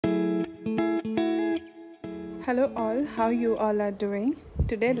Hello all, how you all are doing?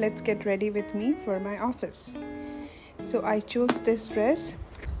 Today let's get ready with me for my office. So I chose this dress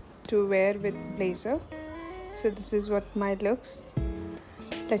to wear with blazer. So this is what my looks.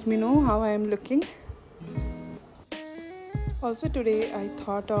 Let me know how I am looking. Also today I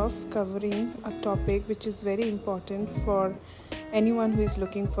thought of covering a topic which is very important for anyone who is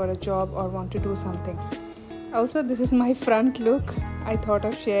looking for a job or want to do something. Also this is my front look. I thought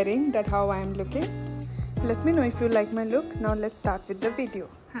of sharing that how I am looking. Let me know if you like my look. Now let's start with the video.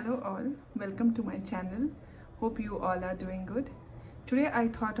 Hello all, welcome to my channel. Hope you all are doing good. Today I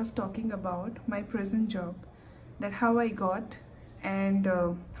thought of talking about my present job, that how I got and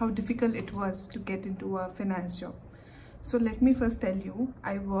how difficult it was to get into a finance job. So let me first tell you,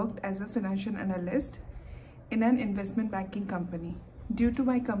 I worked as a financial analyst in an investment banking company. Due to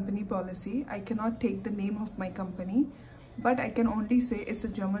my company policy, I cannot take the name of my company, but I can only say it's a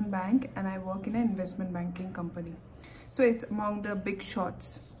German bank and I work in an investment banking company. So it's among the big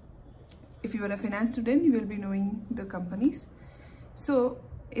shots. If you are a finance student, you will be knowing the companies. So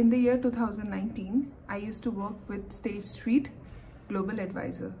in the year 2019, I used to work with State Street Global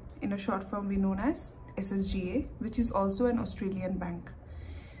Advisor. In a short form, we known as SSGA, which is also an Australian bank.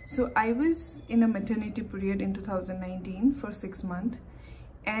 So I was in a maternity period in 2019 for 6 months.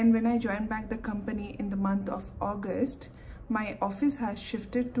 And when I joined back the company in the month of August, my office has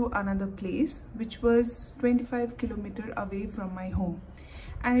shifted to another place which was 25 kilometers away from my home,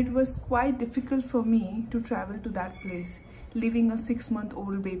 and it was quite difficult for me to travel to that place, leaving a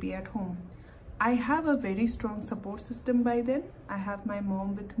 6-month-old baby at home. I have a very strong support system by then. I have my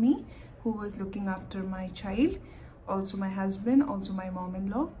mom with me who was looking after my child, also my husband, also my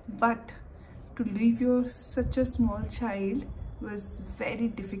mom-in-law, but to leave such a small child was very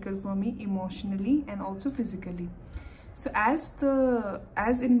difficult for me emotionally and also physically. So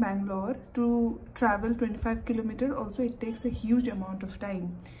as in Bangalore, to travel 25 kilometers also it takes a huge amount of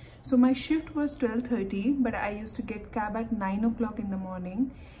time. So my shift was 12:30, but I used to get cab at 9 o'clock in the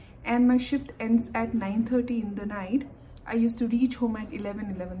morning, and my shift ends at 9:30 in the night. I used to reach home at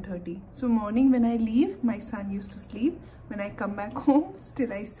 11:30. So morning when I leave, my son used to sleep. When I come back home,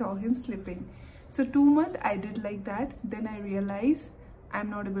 still I saw him sleeping. So 2 months I did like that. Then I realized I'm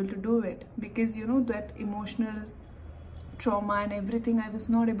not able to do it because that emotional trauma and everything, I was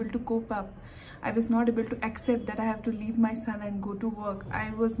not able to cope up. I was not able to accept that I have to leave my son and go to work.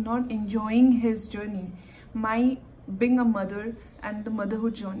 I was not enjoying his journey. My being a mother and the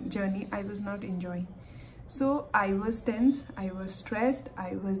motherhood journey, I was not enjoying. So I was tense, I was stressed,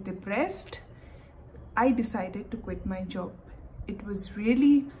 I was depressed. I decided to quit my job. It was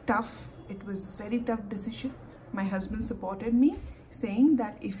really tough. It was very tough decision. My husband supported me, saying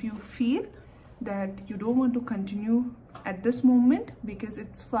that if you feel that you don't want to continue at this moment because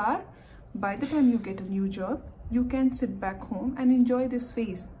it's far, by the time you get a new job, you can sit back home and enjoy this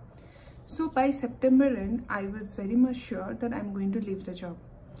phase. So by September end, I was very much sure that I'm going to leave the job.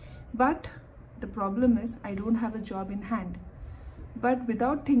 But the problem is I don't have a job in hand. But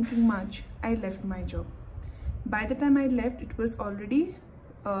without thinking much, I left my job. By the time I left, it was already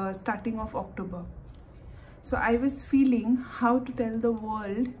starting of October. So I was feeling how to tell the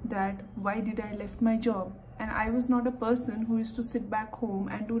world that why did I left my job, and I was not a person who used to sit back home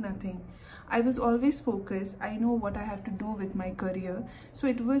and do nothing. I was always focused. I know what I have to do with my career. So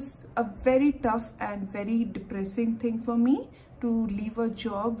it was a very tough and very depressing thing for me to leave a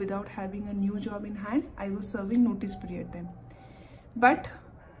job without having a new job in hand. I was serving notice period then. But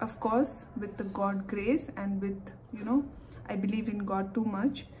of course, with the God grace and with, I believe in God too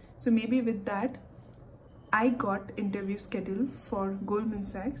much. So maybe with that, I got interview scheduled for Goldman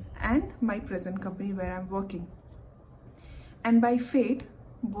Sachs and my present company where I'm working. And by fate,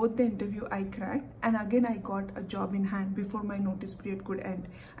 both the interview I cracked, and again I got a job in hand before my notice period could end.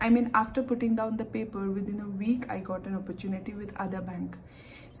 I mean, after putting down the paper, within a week I got an opportunity with other bank.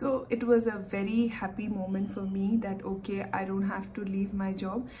 So it was a very happy moment for me that okay, I don't have to leave my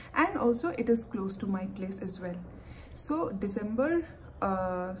job, and also it is close to my place as well. So December,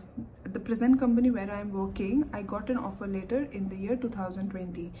 the present company where I am working, I got an offer letter in the year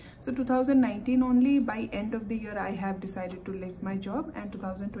 2020. So 2019 only, by end of the year, I have decided to leave my job, and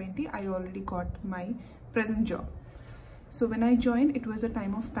 2020 I already got my present job. So when I joined, it was a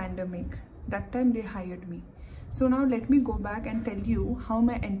time of pandemic. That time they hired me. So now let me go back and tell you how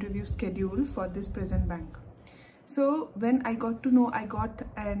my interview schedule for this present bank. So when I got to know I got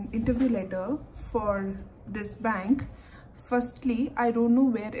an interview letter for this bank, firstly, I don't know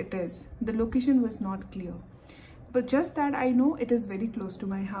where it is. The location was not clear. But just that I know it is very close to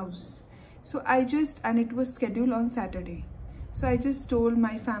my house. So and it was scheduled on Saturday. So I just told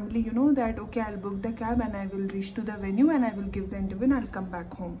my family, that okay, I'll book the cab and I will reach to the venue and I will give the interview and I'll come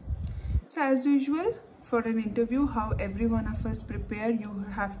back home. So as usual, for an interview, how every one of us prepare, you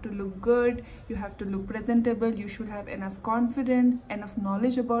have to look good, you have to look presentable, you should have enough confidence, enough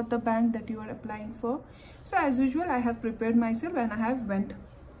knowledge about the bank that you are applying for. So as usual, I have prepared myself and I have went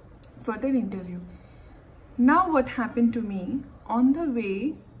for the interview. Now what happened to me, on the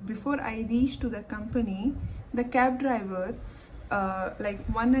way, before I reached to the company, the cab driver, like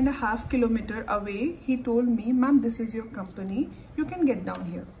 1.5 kilometers away, he told me, "Ma'am, this is your company, you can get down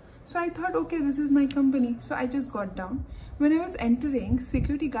here." So I thought, okay, this is my company. So I just got down. When I was entering,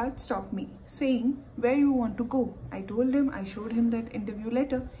 security guard stopped me saying, "Where you want to go?" I told him, I showed him that interview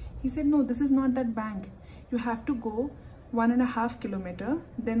letter. He said, "No, this is not that bank. You have to go 1.5 kilometers,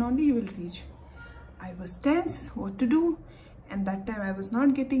 then only you will reach." I was tense, what to do? And that time I was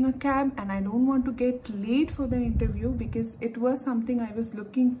not getting a cab and I don't want to get late for the interview because it was something I was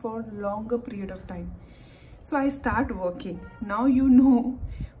looking for longer period of time. So I start working. Now you know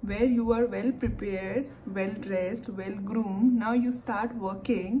where you are well prepared, well dressed, well groomed. Now you start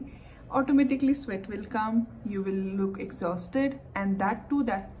working, automatically sweat will come, you will look exhausted, and that too,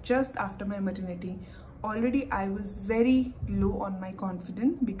 that just after my maternity. Already I was very low on my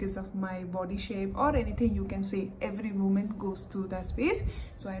confidence because of my body shape or anything you can say. Every woman goes through that space.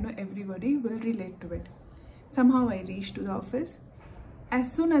 So I know everybody will relate to it. Somehow I reached to the office.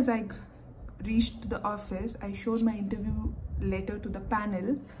 As soon as I reached the office, I showed my interview letter to the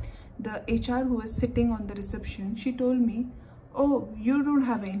panel. The HR who was sitting on the reception, she told me, "Oh, you don't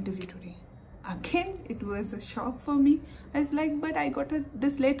have an interview today." Again, it was a shock for me. I was like, "But I got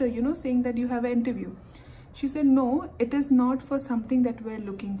this letter, saying that you have an interview." She said, "No, it is not for something that we're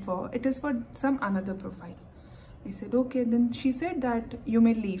looking for. It is for some another profile." I said, "Okay." Then she said that you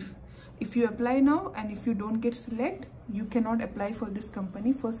may leave. If you apply now and if you don't get selected, you cannot apply for this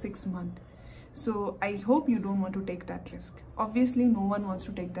company for 6 months. So I hope you don't want to take that risk. Obviously, no one wants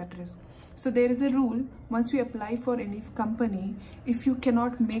to take that risk. So there is a rule, once you apply for any company, if you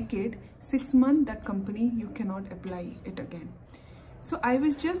cannot make it 6 months, that company, you cannot apply it again. So I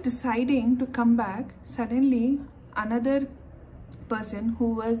was just deciding to come back. Suddenly, another person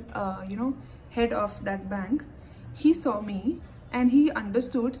who was, head of that bank, he saw me and he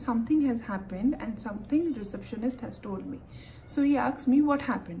understood something has happened and something receptionist has told me. So he asked me what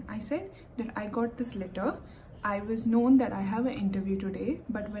happened. I said that I got this letter. I was known that I have an interview today,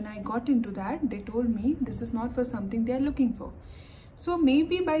 but when I got into that, they told me this is not for something they are looking for. So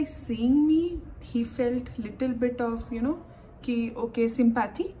maybe by seeing me, he felt little bit of, okay,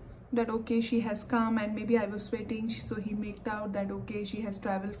 sympathy, that okay, she has come and maybe I was sweating. So he made out that okay, she has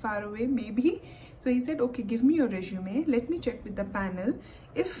traveled far away, maybe. So he said, "Okay, give me your resume. Let me check with the panel.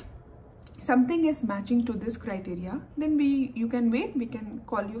 If something is matching to this criteria, then you can wait, we can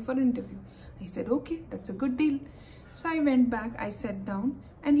call you for an interview." I said, "Okay, that's a good deal." So I went back, I sat down,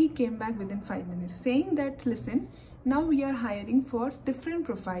 and he came back within 5 minutes saying that, "Listen, now we are hiring for different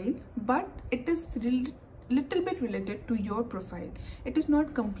profile, but it is little bit related to your profile. It is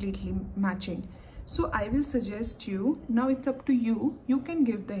not completely matching. So I will suggest you, now it's up to you, you can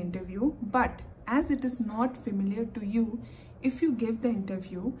give the interview, but as it is not familiar to you, if you give the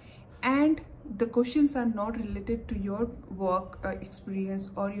interview and the questions are not related to your work experience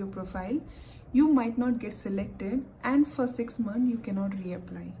or your profile, you might not get selected, and for 6 months you cannot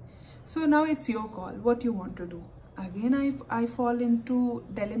reapply. So now it's your call, what you want to do." Again, I fall into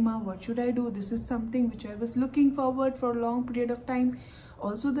dilemma. What should I do? This is something which I was looking forward for a long period of time.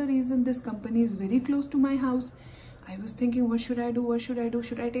 Also, the reason this company is very close to my house. I was thinking, what should I do? What should I do?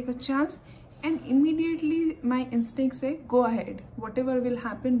 Should I take a chance? And immediately my instincts say, go ahead. Whatever will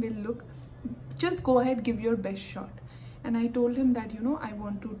happen will look, just go ahead, give your best shot. And I told him that, I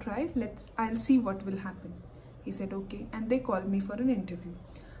want to try. I'll see what will happen. He said, okay. And they called me for an interview.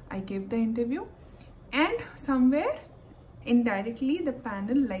 I gave the interview, and somewhere indirectly the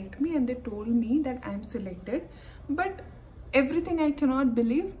panel liked me and they told me that I'm selected. But everything I cannot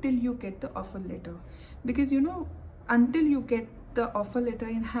believe till you get the offer letter, because until you get the offer letter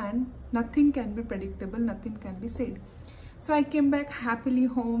in hand, nothing can be predictable, nothing can be said. So I came back happily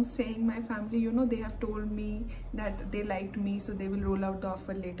home saying my family, they have told me that they liked me, so they will roll out the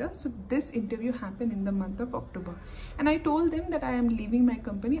offer later. So this interview happened in the month of October. And I told them that I am leaving my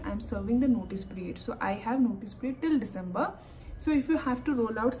company, I am serving the notice period. So I have notice period till December. So if you have to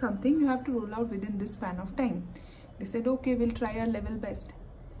roll out something, you have to roll out within this span of time. They said, okay, we'll try our level best.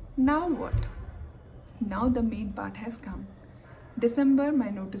 Now what? Now the main part has come. December, my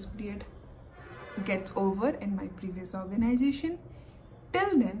notice period gets over in my previous organization.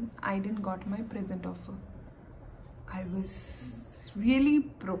 Till then, I didn't got my present offer. I was really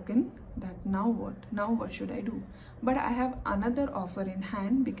broken that now what should I do. But I have another offer in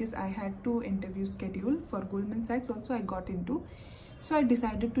hand because I had 2 interviews scheduled for Goldman Sachs also I got into. So I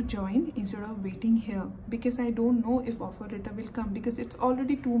decided to join instead of waiting here because I don't know if offer letter will come because it's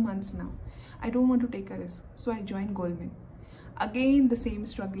already 2 months now. I don't want to take a risk. So I joined Goldman. Again, the same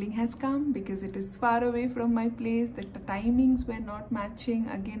struggling has come because it is far away from my place, that the timings were not matching.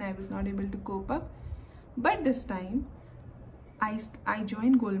 Again, I was not able to cope up. But this time, I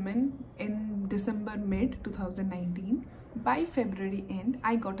joined Goldman in December mid 2019. By February end,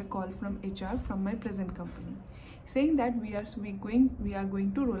 I got a call from HR from my present company saying that we are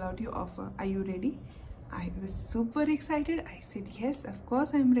going to roll out your offer. Are you ready? I was super excited. I said, yes, of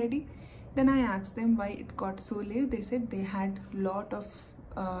course I'm ready. Then I asked them why it got so late. They said they had lot of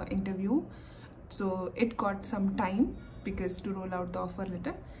interview, so it got some time because to roll out the offer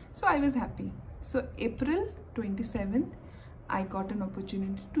letter. So I was happy. So April 27th, I got an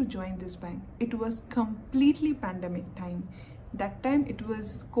opportunity to join this bank. It was completely pandemic time. That time it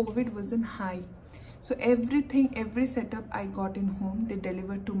was COVID wasn't high. So everything, every setup I got in home, they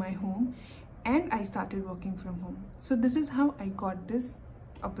delivered to my home and I started working from home. So this is how I got this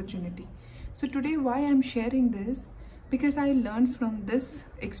opportunity. So today why I'm sharing this, because I learned from this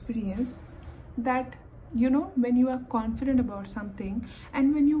experience that, you know, when you are confident about something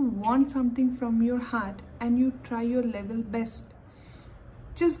and when you want something from your heart and you try your level best,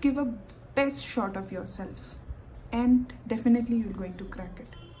 just give a best shot of yourself and definitely you're going to crack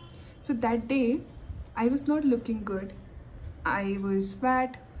it. So that day I was not looking good. I was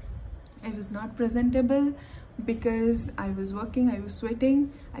fat. I was not presentable because I was working, I was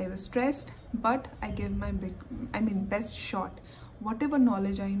sweating, I was stressed, but I gave my best shot. Whatever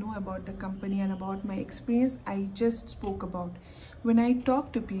knowledge I know about the company and about my experience, I just spoke about. When I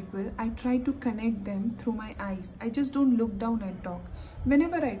talk to people, I try to connect them through my eyes. I just don't look down and talk.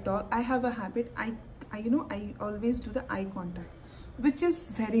 Whenever I talk, I have a habit, I always do the eye contact, which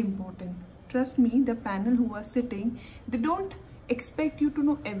is very important. Trust me, the panel who are sitting, they don't expect you to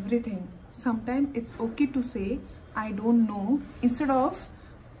know everything. Sometimes it's okay to say, I don't know, instead of,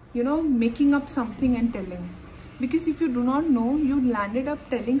 you know, making up something and telling. Because if you do not know, you landed up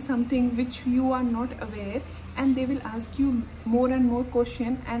telling something which you are not aware and they will ask you more and more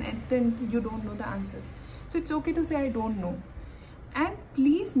questions and at the end you don't know the answer. So it's okay to say, I don't know. And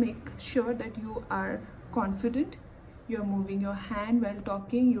please make sure that you are confident. You're moving your hand while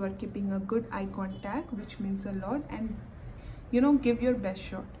talking, you are keeping a good eye contact, which means a lot, and you know, give your best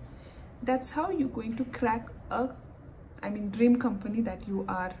shot. That's how you're going to crack a dream company that you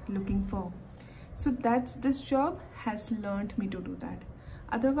are looking for. So this job has learned me to do that.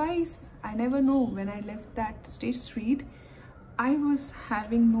 Otherwise, I never know, when I left that State Street, I was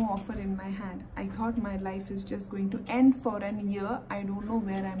having no offer in my hand. I thought my life is just going to end for a year. I don't know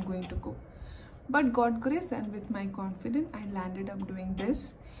where I'm going to go. But God grace and with my confidence, I landed up doing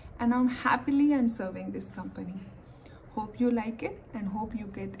this and now I'm serving this company. Hope you like it and hope you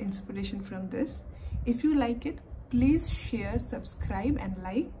get inspiration from this. If you like it, please share, subscribe and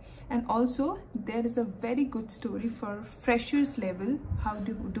like. And also there is a very good story for freshers level. How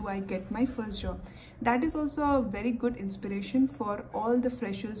do I get my first job? That is also a very good inspiration for all the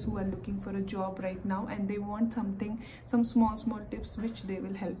freshers who are looking for a job right now and they want something, some small tips which they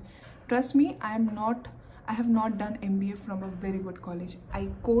will help. Trust me, I have not done MBA from a very good college. I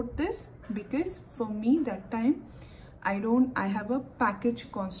quote this because for me that time, I have a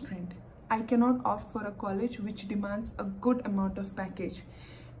package constraint. I cannot opt for a college which demands a good amount of package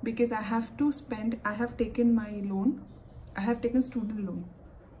because I have taken my loan, I have taken student loan.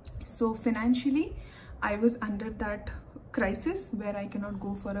 So financially, I was under that crisis where I cannot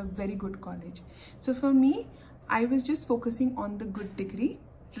go for a very good college. So for me, I was just focusing on the good degree.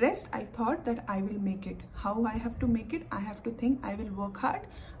 Rest, I thought that I will make it. How I have to make it? I have to think, I will work hard.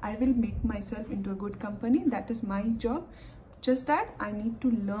 I will make myself into a good company. That is my job. Just that I need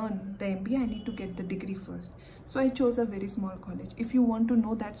to learn the MBA. I need to get the degree first. So I chose a very small college. If you want to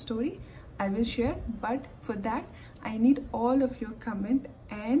know that story, I will share. But for that, I need all of your comment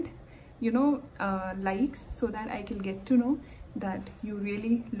and, you know, likes so that I can get to know that you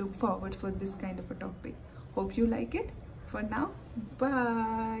really look forward for this kind of a topic. Hope you like it. For now,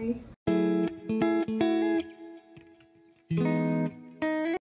 bye.